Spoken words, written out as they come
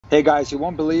Hey guys, you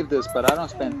won't believe this, but I don't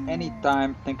spend any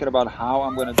time thinking about how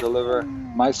I'm going to deliver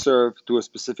my serve to a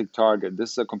specific target.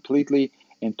 This is a completely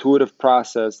intuitive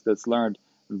process that's learned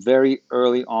very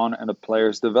early on in a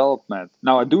player's development.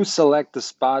 Now, I do select the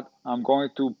spot I'm going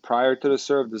to prior to the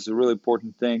serve. This is a really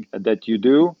important thing that you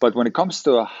do. But when it comes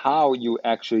to how you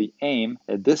actually aim,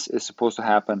 this is supposed to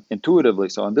happen intuitively.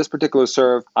 So in this particular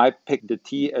serve, I pick the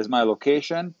tee as my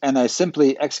location and I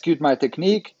simply execute my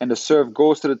technique and the serve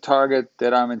goes to the target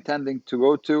that I'm intending to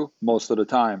go to most of the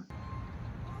time.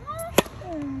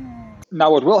 Now,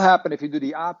 what will happen if you do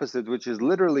the opposite, which is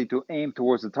literally to aim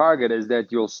towards the target, is that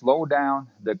you'll slow down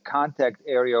the contact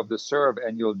area of the serve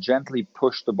and you'll gently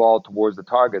push the ball towards the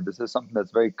target. This is something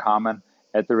that's very common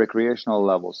at the recreational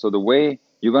level. So the way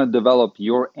you're going to develop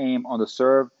your aim on the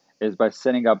serve is by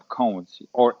setting up cones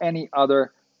or any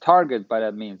other target by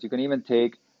that means. You can even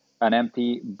take an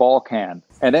empty ball can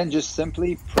and then just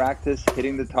simply practice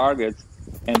hitting the targets.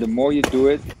 And the more you do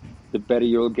it, the better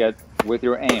you'll get with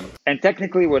your aim. And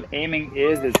technically what aiming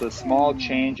is, it's a small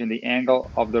change in the angle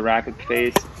of the racket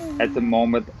face at the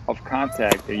moment of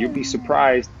contact. And you'll be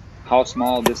surprised how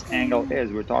small this angle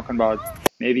is. We're talking about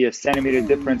maybe a centimeter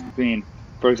difference between,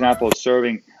 for example,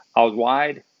 serving out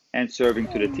wide and serving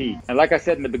to the tee. And like I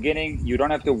said in the beginning, you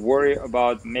don't have to worry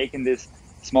about making this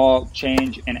small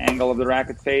change in angle of the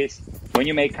racket face. When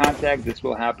you make contact, this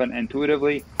will happen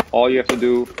intuitively. All you have to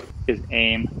do is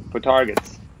aim for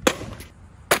targets.